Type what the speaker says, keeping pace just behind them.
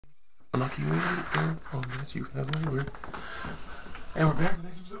Unlucky way on that you have my word. And we're back with the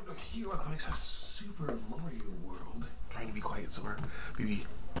next episode of Hero Comics Super Mario World. Trying to be quiet so our baby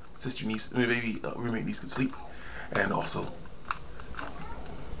roommate niece can sleep. And also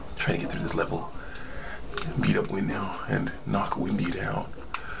trying to get through this level. Beat up Wind now and knock Windy down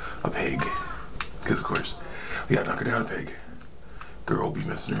a peg. Because of course, we gotta knock her down a peg. Girl be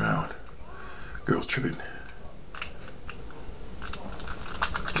messing around. Girl's tripping.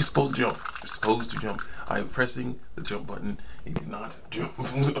 You're supposed to jump. You're supposed to jump. I'm pressing the jump button. He did not jump.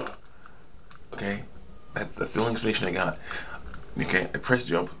 Okay? That's the only explanation I got. Okay, I pressed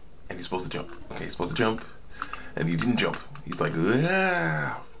jump, and he's supposed to jump. Okay, he's supposed to jump, and he didn't jump. He's like,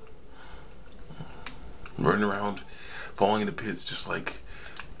 ah! Running around, falling into pits, just like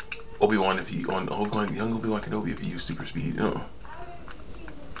Obi-Wan young Obi-Wan Kenobi if he used super speed. I'm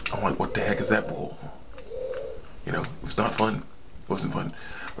like, what the heck is that bull? You know, it's not fun. It wasn't fun.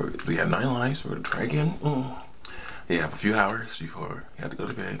 We have 9 lives. We're gonna try again. You have a few hours before you have to go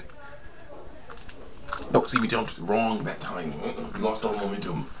to bed. No, see, we jumped wrong that time. We lost all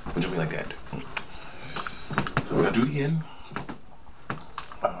momentum when jumping like that. So we're gonna do it again.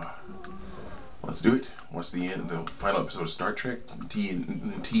 Let's do it. Watch the final episode of Star Trek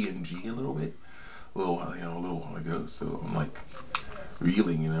TNG a little bit, a little while ago. So I'm like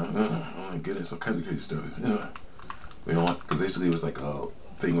reeling, oh my goodness, all kinds of crazy stuff. We don't want, because basically it was like a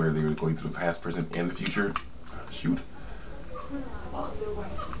thing where they were going through the past, present, and the future. Shoot.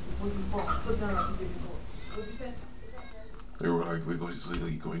 They were like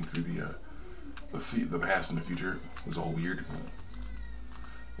basically going through the past and the future. It was all weird.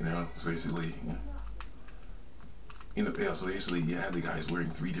 It's basically so basically you had the guys wearing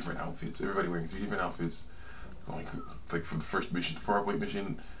 3 different outfits. Everybody wearing 3 different outfits. Like for the first mission, Farpoint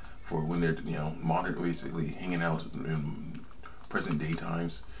mission, for when they're modern, basically hanging out in present day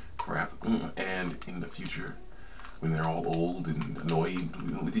times, crap, and in the future when they're all old and annoyed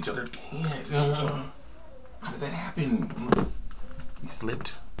with each other. How did that happen? We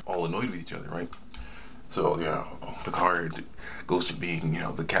slipped, all annoyed with each other, right? So yeah, Picard goes from being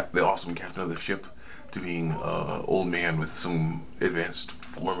the awesome captain of the ship to being an old man with some advanced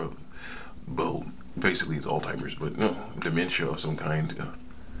form of, well, basically it's Alzheimer's, but dementia of some kind.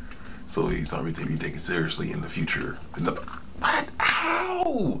 So he's not really being taken seriously in the future. What?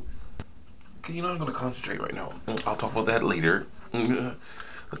 How? Okay, I'm going to concentrate right now. I'll talk about that later.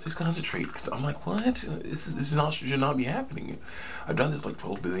 Let's just concentrate, because I'm like, what? This should not be happening. I've done this like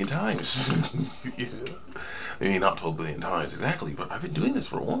 12 billion times. Maybe not 12 billion times exactly, but I've been doing this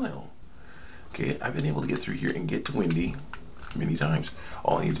for a while. Okay, I've been able to get through here and get to Windy many times.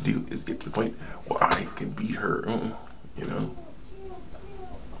 All I need to do is get to the point where I can beat her,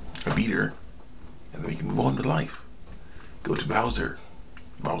 I beat her, and then we can move on to life. Go to Bowser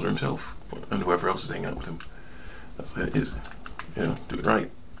himself, and whoever else is hanging out with him. That's what it is. Do it right.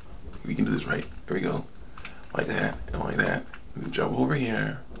 We can do this right. There we go. Like that, and like that. And jump over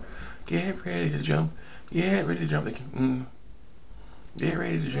here. Get ready to jump. Get ready to jump. Get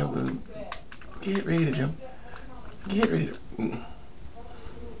ready to jump. Get ready to jump. Get ready to...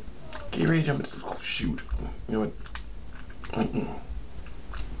 Get ready to jump. Oh, shoot. You know what?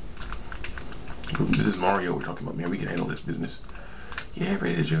 This is Mario we're talking about, man. We can handle this business. Get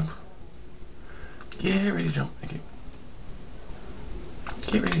ready to jump. Get ready to jump. Thank you.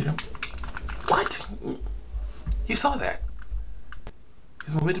 Get ready to jump. What? You saw that.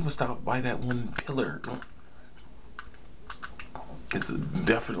 His momentum was stopped by that one pillar. It's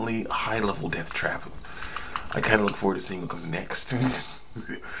definitely a high-level death trap. I kind of look forward to seeing what comes next.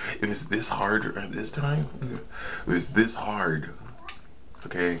 If it's this hard this time, if it's this hard,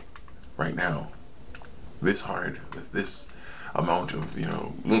 okay, right now, this hard, with this amount of,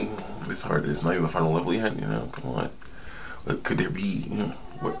 this hard, it's not even the final level yet, come on. What could there be,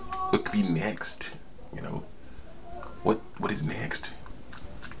 what could be next, what is next?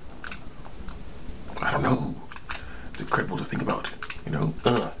 I don't know. It's incredible to think about,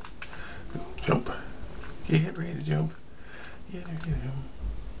 jump. Get ready to jump. Get ready to jump.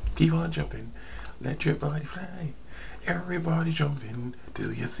 Keep on jumping. Let your body fly. Everybody jumping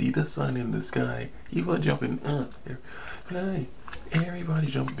till you see the sun in the sky. Keep on jumping. Fly. Everybody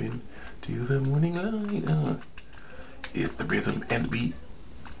jumping to the morning light. It's the rhythm and the beat.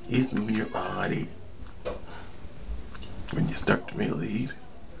 It's moving your body. When you start to feel the heat,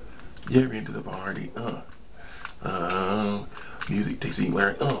 you're into the party. Music takes me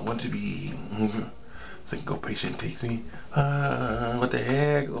where I want to be. Syncopation takes me. What the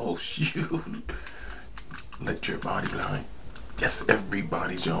heck? Oh shoot! Let your body fly. Yes,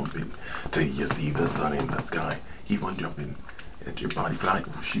 everybody's jumping till you see the sun in the sky. Keep on jumping. Let your body fly.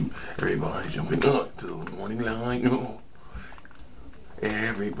 Oh, shoot. Everybody jumping up to the morning light. Oh.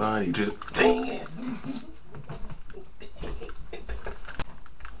 Everybody just dance.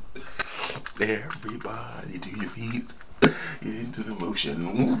 Everybody to your feet. Into the motion.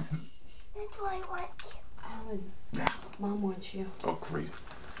 That's what I want you. Alan, Mom wants you. Oh, great.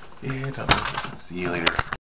 Yeah, see you later.